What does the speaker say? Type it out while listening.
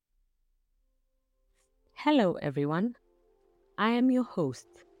Hello, everyone. I am your host,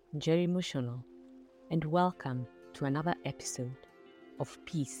 Jerry Mushono, and welcome to another episode of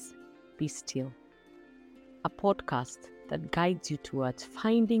Peace, Be Still, a podcast that guides you towards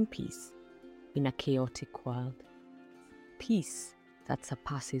finding peace in a chaotic world. Peace that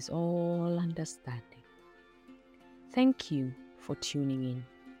surpasses all understanding. Thank you for tuning in.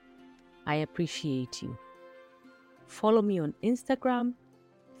 I appreciate you. Follow me on Instagram,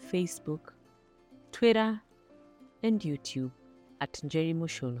 Facebook, Twitter, and YouTube at Jerry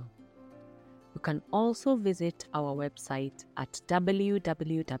Mushono. You can also visit our website at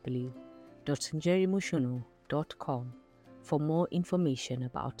www.jerrymushono.com for more information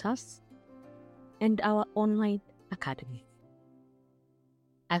about us and our online academy.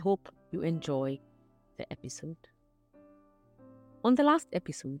 I hope you enjoy the episode. On the last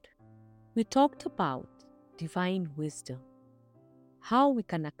episode, we talked about divine wisdom, how we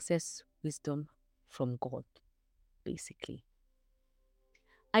can access wisdom from God, basically.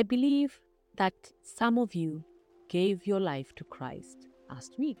 I believe that some of you gave your life to Christ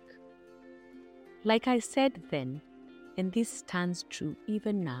last week. Like I said then, and this stands true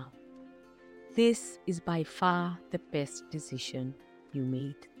even now, this is by far the best decision you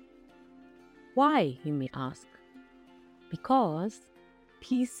made. Why, you may ask? Because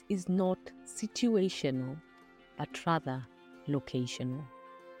peace is not situational, but rather locational.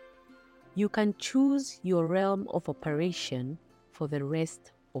 You can choose your realm of operation for the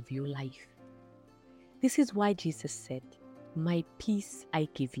rest of your life. This is why Jesus said, "My peace I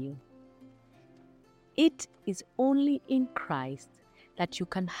give you." It is only in Christ that you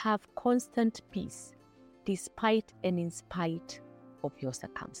can have constant peace despite and in spite of your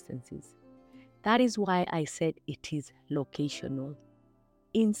circumstances. That is why I said it is locational.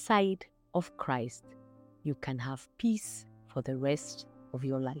 Inside of Christ, you can have peace for the rest of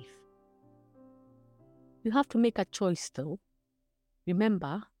your life. You have to make a choice though.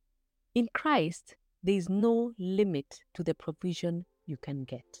 Remember, in Christ, there is no limit to the provision you can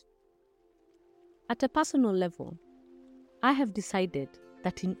get. At a personal level, I have decided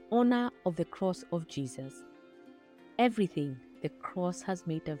that in honor of the cross of Jesus, everything the cross has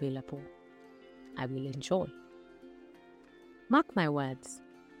made available, I will enjoy. Mark my words,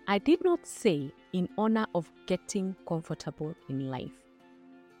 I did not say in honor of getting comfortable in life.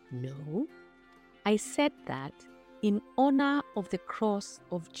 No, I said that in honor of the cross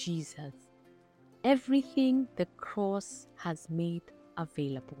of Jesus, everything the cross has made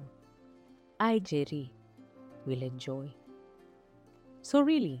available, I, Jerry, will enjoy. So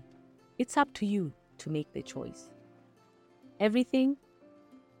really, it's up to you to make the choice. Everything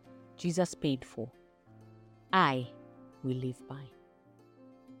Jesus paid for, I will live by.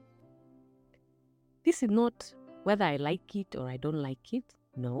 This is not whether I like it or I don't like it.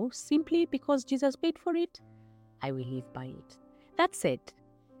 No, simply because Jesus paid for it, I will live by it. That said,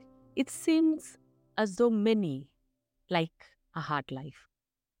 it seems as though many like a hard life.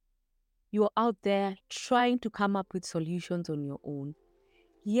 You are out there trying to come up with solutions on your own,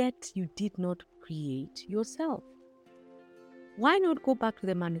 yet you did not create yourself. Why not go back to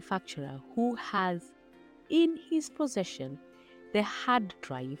the manufacturer who has in his possession the hard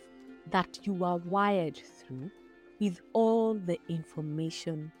drive that you are wired through with all the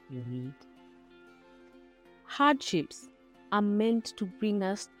information you need? Hardships are meant to bring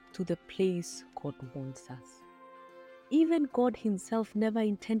us to the place God wants us. Even God himself never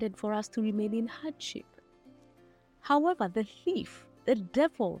intended for us to remain in hardship. However, the thief, the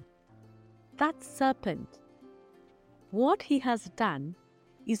devil, that serpent, what he has done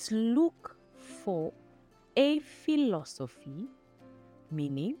is look for a philosophy,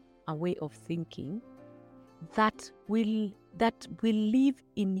 meaning a way of thinking, that will live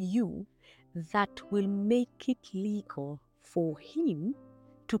in you, that will make it legal for him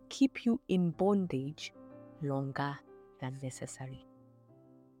to keep you in bondage longer than necessary.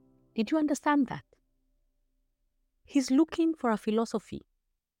 Did you understand that? He's looking for a philosophy,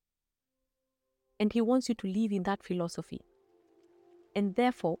 and he wants you to live in that philosophy. And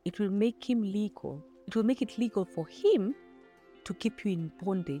therefore, it will make him legal. It will make it legal for him to keep you in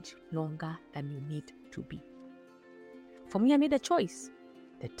bondage longer than you need to be. For me, I made a choice.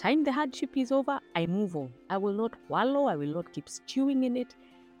 The time the hardship is over, I move on. I will not wallow. I will not keep stewing in it.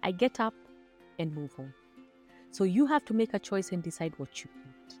 I get up and move on. So you have to make a choice and decide what you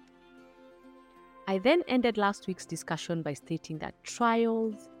want. I then ended last week's discussion by stating that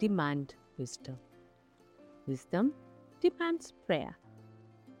trials demand wisdom. Wisdom demands prayer,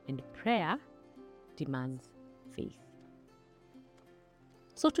 and prayer demands faith.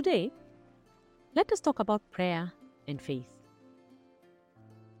 So today, let us talk about prayer and faith.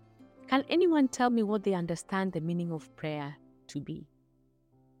 Can anyone tell me what they understand the meaning of prayer to be?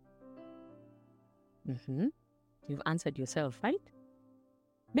 You've answered yourself, right?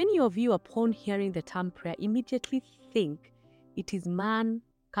 Many of you, upon hearing the term prayer, immediately think it is man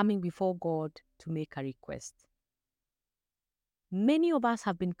coming before God to make a request. Many of us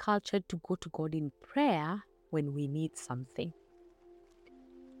have been cultured to go to God in prayer when we need something.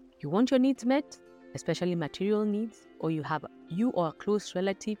 You want your needs met, especially material needs, or you or a close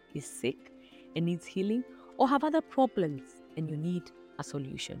relative is sick and needs healing, or have other problems and you need a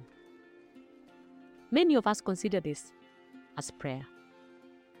solution. Many of us consider this as prayer.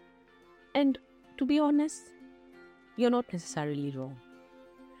 And to be honest, you're not necessarily wrong.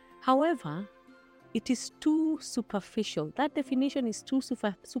 However, it is too superficial. That definition is too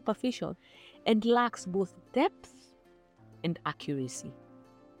superficial and lacks both depth and accuracy.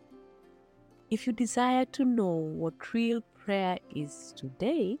 If you desire to know what real prayer is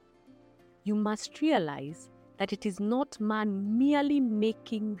today, you must realize that it is not man merely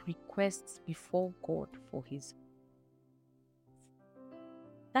making requests before God for his.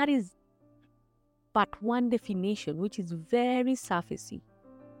 That is but one definition, which is very surfacey.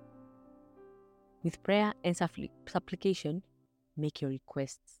 With prayer and supplication, make your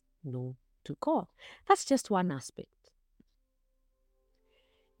requests known to God. That's just one aspect.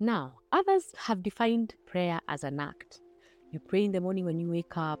 Now, others have defined prayer as an act. You pray in the morning when you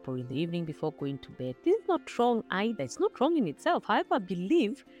wake up or in the evening before going to bed. This is not wrong either. It's not wrong in itself. However, I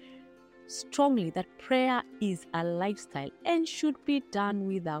believe strongly that prayer is a lifestyle and should be done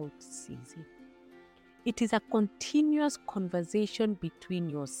without ceasing. It is a continuous conversation between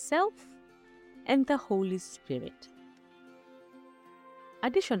yourself and the Holy Spirit.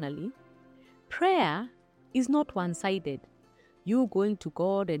 Additionally, prayer is not one-sided. You going to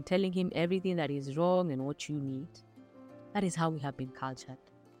God and telling him everything that is wrong and what you need. That is how we have been cultured.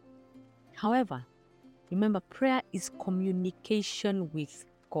 However, remember, prayer is communication with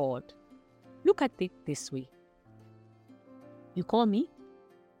God. Look at it this way. You call me,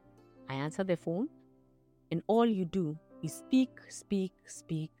 I answer the phone, and all you do is speak.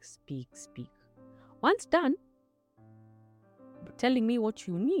 Once done, telling me what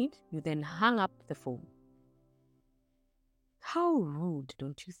you need, you then hang up the phone. How rude,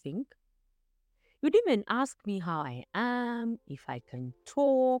 don't you think? You didn't even ask me how I am, if I can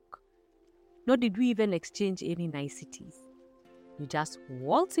talk, nor did we even exchange any niceties. You just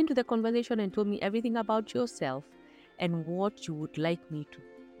waltzed into the conversation and told me everything about yourself and what you would like me to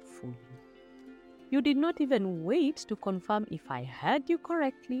for you. You did not even wait to confirm if I heard you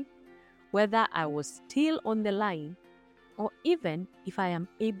correctly, whether I was still on the line, or even if I am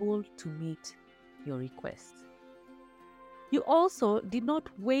able to meet your request. You also did not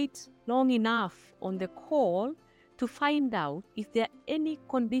wait long enough on the call to find out if there are any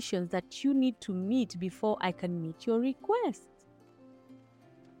conditions that you need to meet before I can meet your request.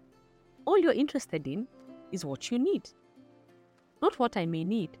 All you're interested in is what you need, not what I may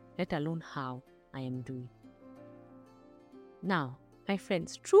need, let alone how I am doing. Now, my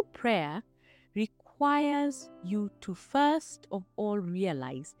friends, true prayer requires you to first of all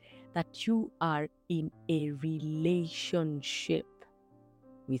realize that you are in a relationship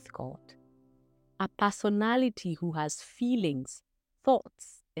with God. A personality who has feelings,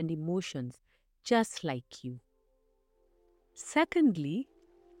 thoughts, and emotions just like you. Secondly,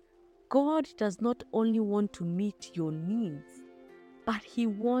 God does not only want to meet your needs, but He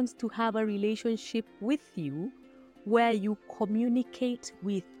wants to have a relationship with you where you communicate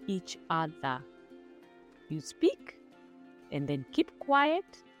with each other. You speak and then keep quiet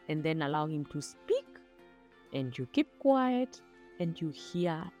and then allow Him to speak, and you keep quiet and you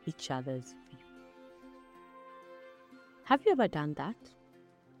hear each other's view. Have you ever done that?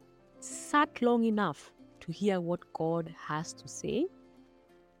 Sat long enough to hear what God has to say?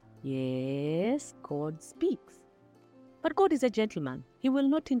 Yes, God speaks. But God is a gentleman. He will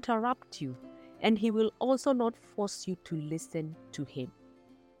not interrupt you, and He will also not force you to listen to Him.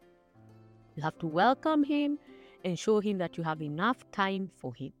 You have to welcome Him and show Him that you have enough time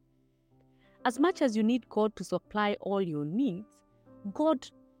for Him. As much as you need God to supply all your needs, God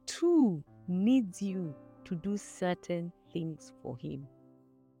too needs you to do certain things for Him.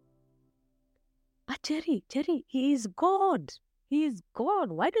 But Jerry, He is God. He is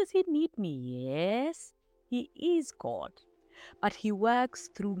God. Why does He need me? Yes, He is God. But He works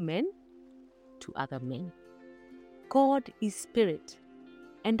through men to other men. God is spirit,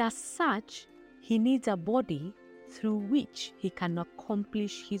 and as such, He needs a body through which He can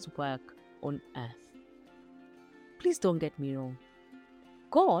accomplish His work on earth. Please don't get me wrong.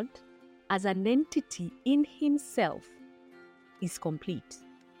 God, as an entity in Himself, is complete.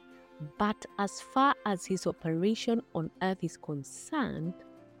 but as far as his operation on earth is concerned,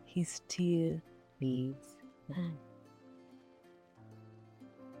 he still needs man.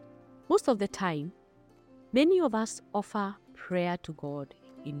 Most of the time, many of us offer prayer to God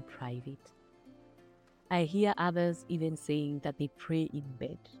in private. I hear others even saying that they pray in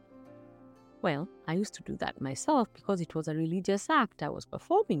bed. Well, I used to do that myself because it was a religious act I was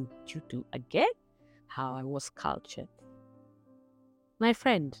performing due to, again, how I was cultured. My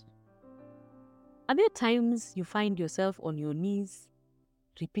friend, are there times you find yourself on your knees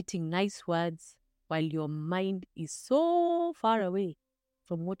repeating nice words while your mind is so far away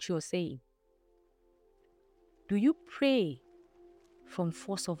from what you're saying? Do you pray from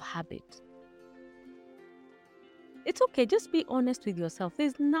force of habit? It's okay, just be honest with yourself.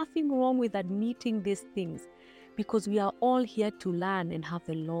 There's nothing wrong with admitting these things because we are all here to learn and have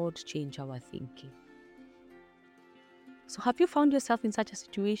the Lord change our thinking. So have you found yourself in such a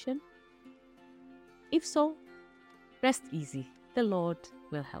situation? If so, rest easy. The Lord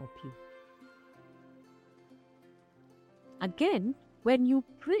will help you. Again, when you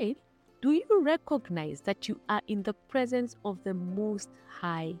pray, do you recognize that you are in the presence of the Most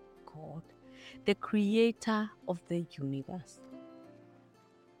High God, the creator of the universe?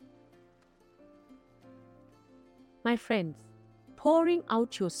 My friends, pouring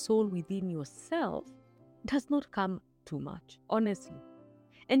out your soul within yourself does not come too much, honestly.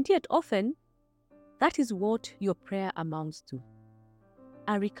 And yet often, that is what your prayer amounts to.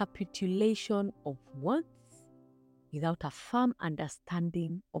 A recapitulation of wants without a firm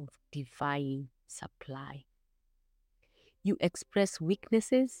understanding of divine supply. You express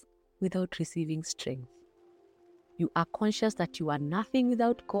weaknesses without receiving strength. You are conscious that you are nothing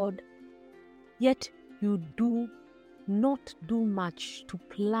without God, yet you do not do much to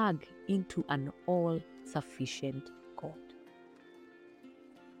plug into an all-sufficient God.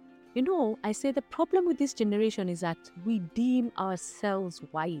 You know, I say the problem with this generation is that we deem ourselves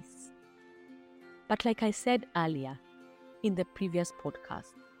wise. But like I said earlier in the previous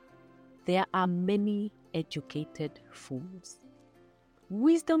podcast, there are many educated fools.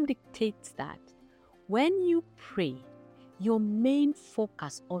 Wisdom dictates that when you pray, your main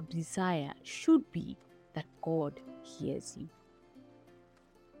focus or desire should be that God hears you.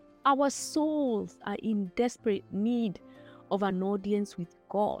 Our souls are in desperate need of an audience with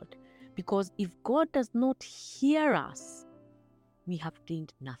God, because if God does not hear us, we have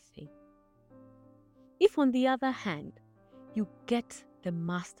gained nothing. If, on the other hand, you get the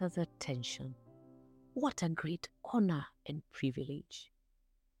Master's attention, what a great honor and privilege.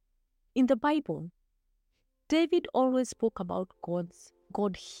 In the Bible, David always spoke about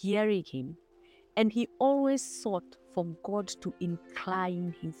God hearing him, and he always sought for God to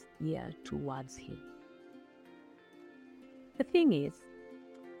incline his ear towards him. The thing is,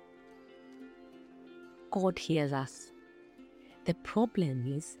 God hears us. The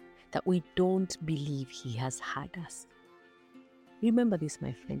problem is that we don't believe he has heard us. Remember this,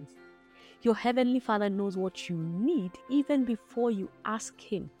 my friends. Your Heavenly Father knows what you need even before you ask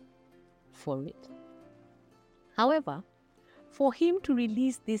him for it. However, for him to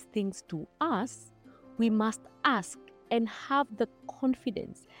release these things to us, we must ask and have the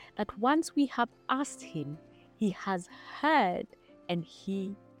confidence that once we have asked him, he has heard and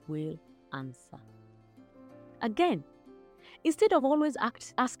he will answer. Again, instead of always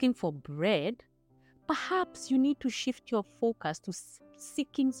asking for bread, perhaps you need to shift your focus to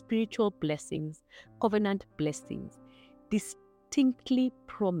seeking spiritual blessings, covenant blessings, distinctly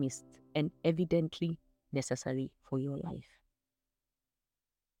promised and evidently necessary for your life.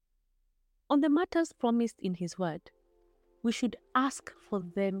 On the matters promised in his word, we should ask for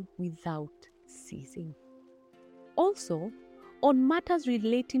them without ceasing. Also, on matters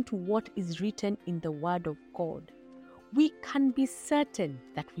relating to what is written in the word of God, we can be certain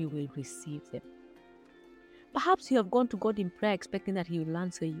that we will receive them. Perhaps you have gone to God in prayer expecting that he will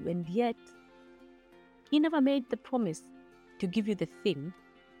answer you, and yet he never made the promise to give you the thing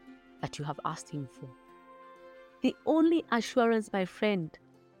that you have asked him for. The only assurance, my friend,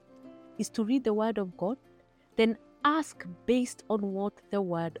 is to read the word of God, then ask based on what the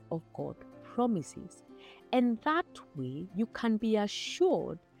word of God promises. And that way you can be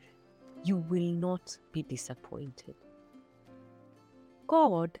assured you will not be disappointed.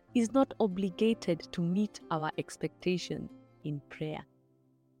 God is not obligated to meet our expectations in prayer.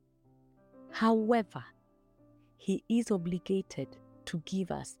 However, he is obligated to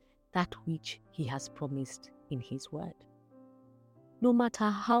give us that which he has promised in his word. No matter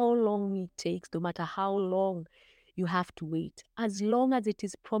how long it takes, no matter how long you have to wait, as long as it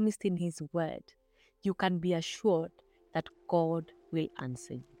is promised in his word, you can be assured that God will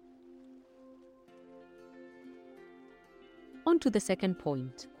answer you. to the second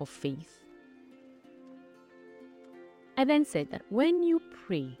point of faith, I then said that when you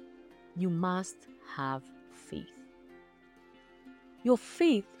pray, you must have faith. Your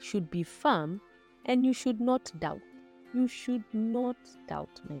faith should be firm and you should not doubt. You should not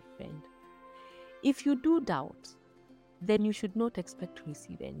doubt, my friend. If you do doubt, then you should not expect to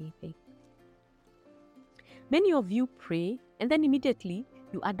receive anything. Many of you pray and then immediately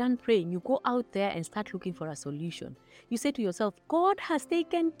you are done praying. You go out there and start looking for a solution. You say to yourself, God has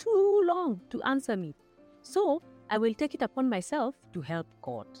taken too long to answer me, so I will take it upon myself to help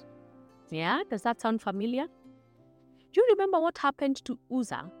God. Yeah, does that sound familiar? Do you remember what happened to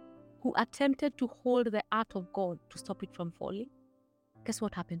Uzzah, who attempted to hold the ark of God to stop it from falling? Guess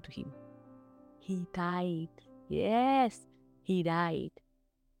what happened to him? He died. Yes, he died.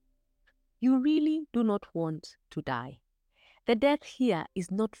 You really do not want to die. The death here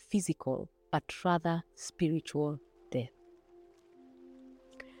is not physical, but rather spiritual death.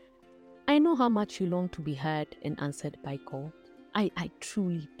 I know how much you long to be heard and answered by God. I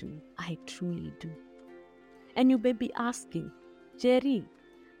truly do. I truly do. And you may be asking, Jerry,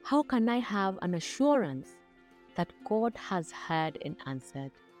 how can I have an assurance that God has heard and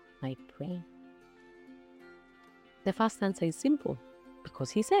answered my prayer? The first answer is simple,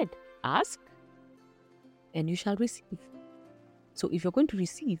 because he said, ask and you shall receive. So if you're going to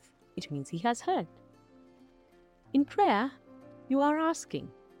receive, it means he has heard. In prayer, you are asking.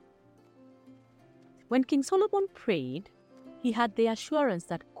 When King Solomon prayed, he had the assurance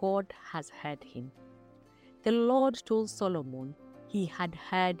that God has heard him. The Lord told Solomon he had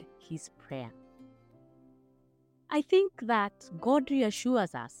heard his prayer. I think that God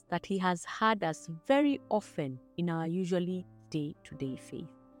reassures us that he has heard us very often in our usually day-to-day faith.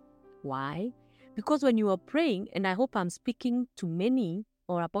 Why? Because when you are praying, and I hope I'm speaking to many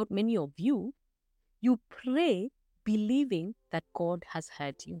or about many of you, you pray believing that God has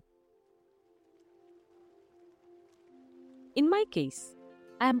heard you. In my case,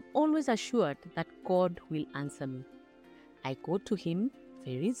 I am always assured that God will answer me. I go to him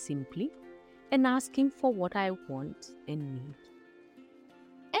very simply and ask him for what I want and need.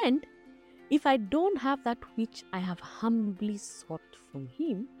 And if I don't have that which I have humbly sought from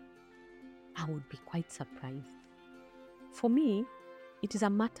him, I would be quite surprised. For me, it is a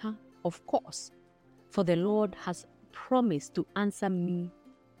matter of course, for the Lord has promised to answer me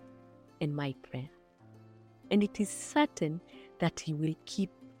and my prayer. And it is certain that he will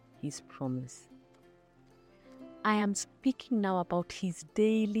keep his promise. I am speaking now about his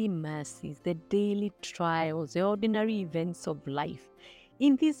daily mercies, the daily trials, the ordinary events of life.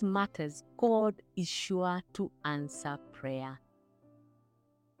 In these matters, God is sure to answer prayer.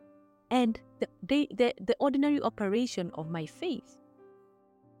 And the ordinary operation of my faith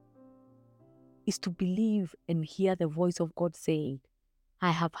is to believe and hear the voice of God saying,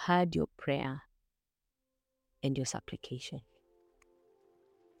 I have heard your prayer and your supplication.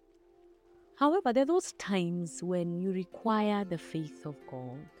 However, there are those times when you require the faith of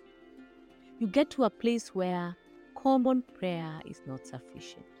God. You get to a place where common prayer is not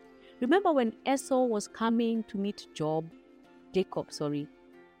sufficient. Remember when Esau was coming to meet Jacob,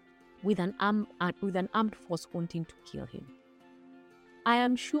 with an armed force wanting to kill him. I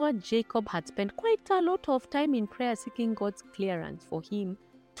am sure Jacob had spent quite a lot of time in prayer seeking God's clearance for him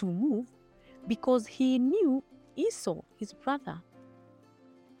to move, because he knew Esau, his brother,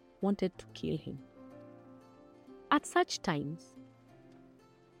 wanted to kill him. At such times,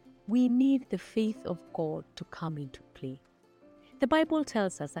 we need the faith of God to come into play. The Bible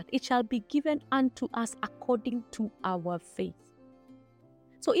tells us that it shall be given unto us according to our faith.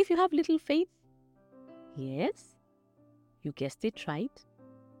 So if you have little faith, yes, you guessed it right,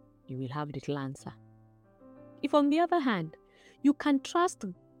 you will have little answer. If on the other hand, you can trust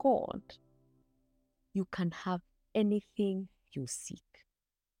God, you can have anything you seek.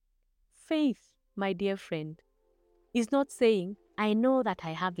 Faith, my dear friend, is not saying, I know that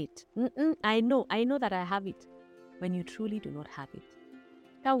I have it. I know that I have it, when you truly do not have it.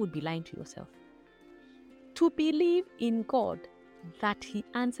 That would be lying to yourself. To believe in God that he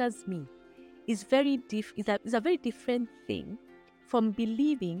answers me is a very different thing from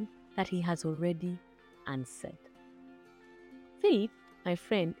believing that he has already answered. Faith, my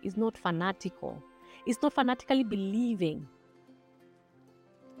friend, is not fanatical. It's not fanatically believing.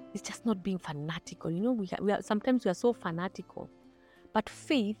 It's just not being fanatical. You know, sometimes we are so fanatical. But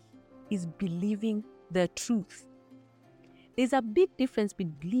faith is believing the truth. There's a big difference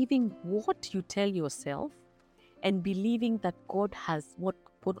between believing what you tell yourself and believing that God has what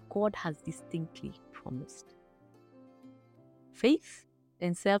God has distinctly promised. Faith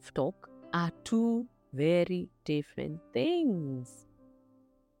and self-talk are two very different things.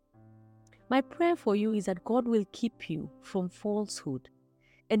 My prayer for you is that God will keep you from falsehood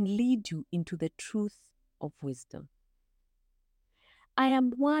and lead you into the truth of wisdom. I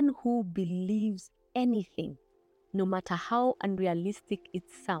am one who believes anything, no matter how unrealistic it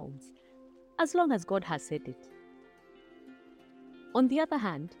sounds, as long as God has said it. On the other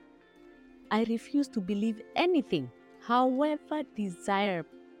hand, I refuse to believe anything, however desirable,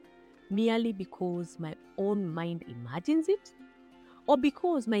 merely because my own mind imagines it or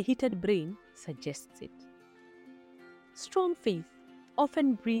because my heated brain suggests it. Strong faith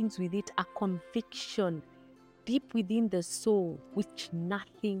often brings with it a conviction deep within the soul which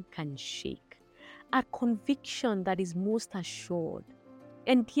nothing can shake, a conviction that is most assured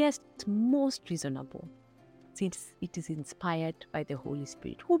and yet most reasonable, since it is inspired by the Holy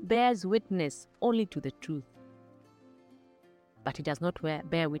Spirit, who bears witness only to the truth, but it does not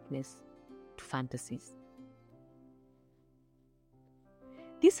bear witness to fantasies.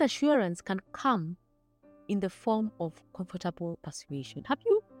 This assurance can come in the form of comfortable persuasion. Have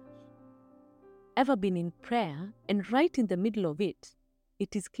you ever been in prayer and right in the middle of it,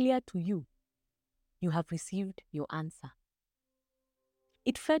 it is clear to you have received your answer?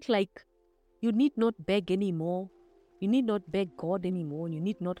 It felt like you need not beg anymore, you need not beg God anymore, you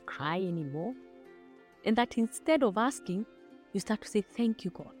need not cry anymore. And that instead of asking, you start to say, thank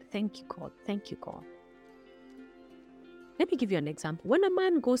you, God, thank you, God, thank you, God. Let me give you an example. When a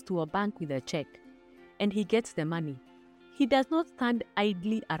man goes to a bank with a check and he gets the money, he does not stand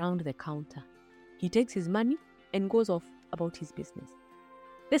idly around the counter. He takes his money and goes off about his business.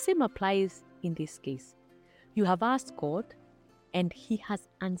 The same applies in this case. You have asked God and He has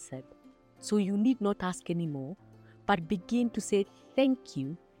answered. So you need not ask anymore, but begin to say thank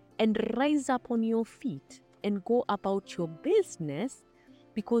you and rise up on your feet and go about your business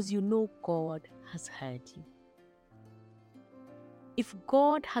because you know God has heard you. If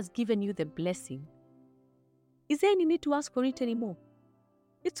God has given you the blessing, is there any need to ask for it anymore?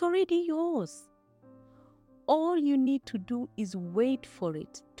 It's already yours. All you need to do is wait for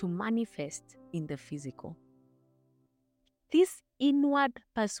it to manifest in the physical. This inward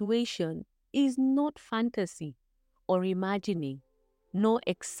persuasion is not fantasy or imagining, nor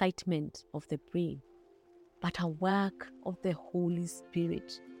excitement of the brain, but a work of the Holy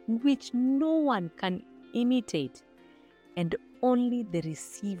Spirit, which no one can imitate, and only the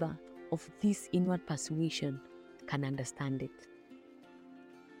receiver of this inward persuasion can understand it.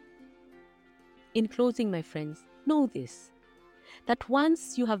 In closing, my friends, know this, that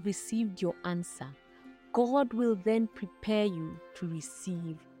once you have received your answer, God will then prepare you to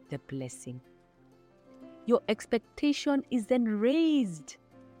receive the blessing. Your expectation is then raised,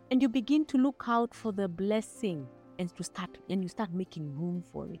 and you begin to look out for the blessing and you start making room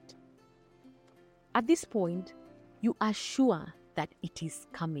for it. At this point, you are sure that it is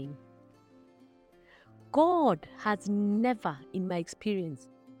coming. God has never, in my experience,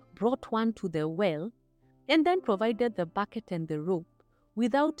 brought one to the well and then provided the bucket and the rope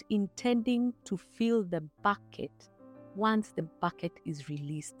without intending to fill the bucket once the bucket is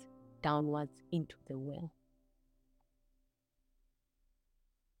released downwards into the well.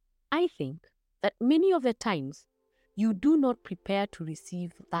 I think that many of the times you do not prepare to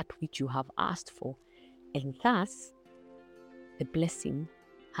receive that which you have asked for, and thus the blessing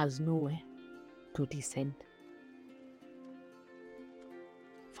has nowhere to descend.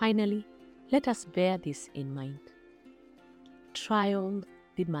 Finally, let us bear this in mind. Trials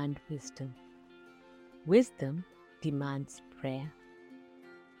demand wisdom. Wisdom demands prayer.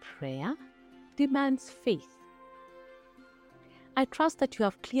 Prayer demands faith. I trust that you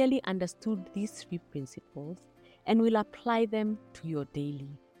have clearly understood these 3 principles and will apply them to your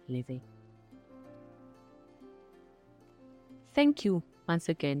daily living. Thank you once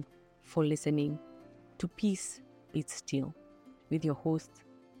again for listening to Peace Be Still with your host,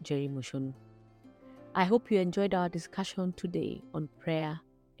 Jerry Mushonu. I hope you enjoyed our discussion today on prayer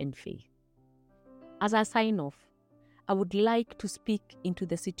and faith. As I sign off, I would like to speak into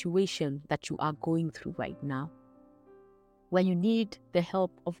the situation that you are going through right now, where you need the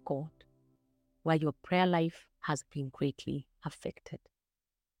help of God, where your prayer life has been greatly affected.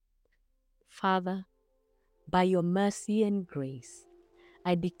 Father, by your mercy and grace,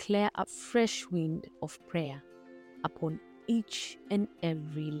 I declare a fresh wind of prayer upon each and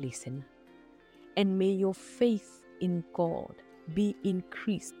every listener. And may your faith in God be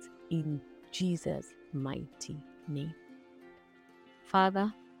increased in Jesus' mighty name.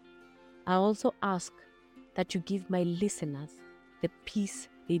 Father, I also ask that you give my listeners the peace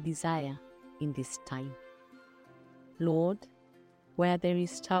they desire in this time. Lord, where there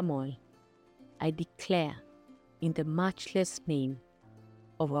is turmoil, I declare in the matchless name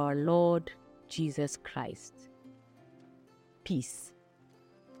of our Lord Jesus Christ, peace,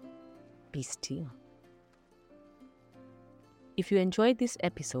 be still. If you enjoyed this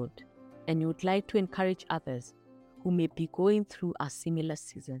episode and you would like to encourage others who may be going through a similar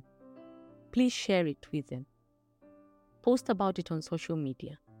season, please share it with them. Post about it on social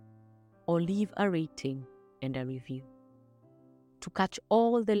media or leave a rating and a review. To catch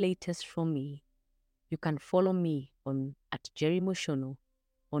all the latest from me, you can follow me at Jerry Moshono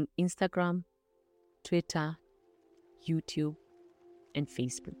on Instagram, Twitter, YouTube, and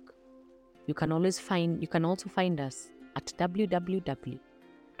Facebook. You can also find us at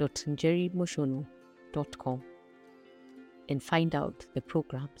www.jerrymoshono.com and find out the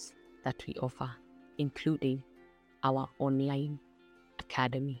programs that we offer, including our online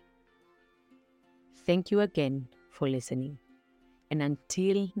academy. Thank you again for listening, and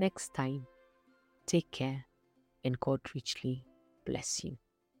until next time, take care and God richly bless you.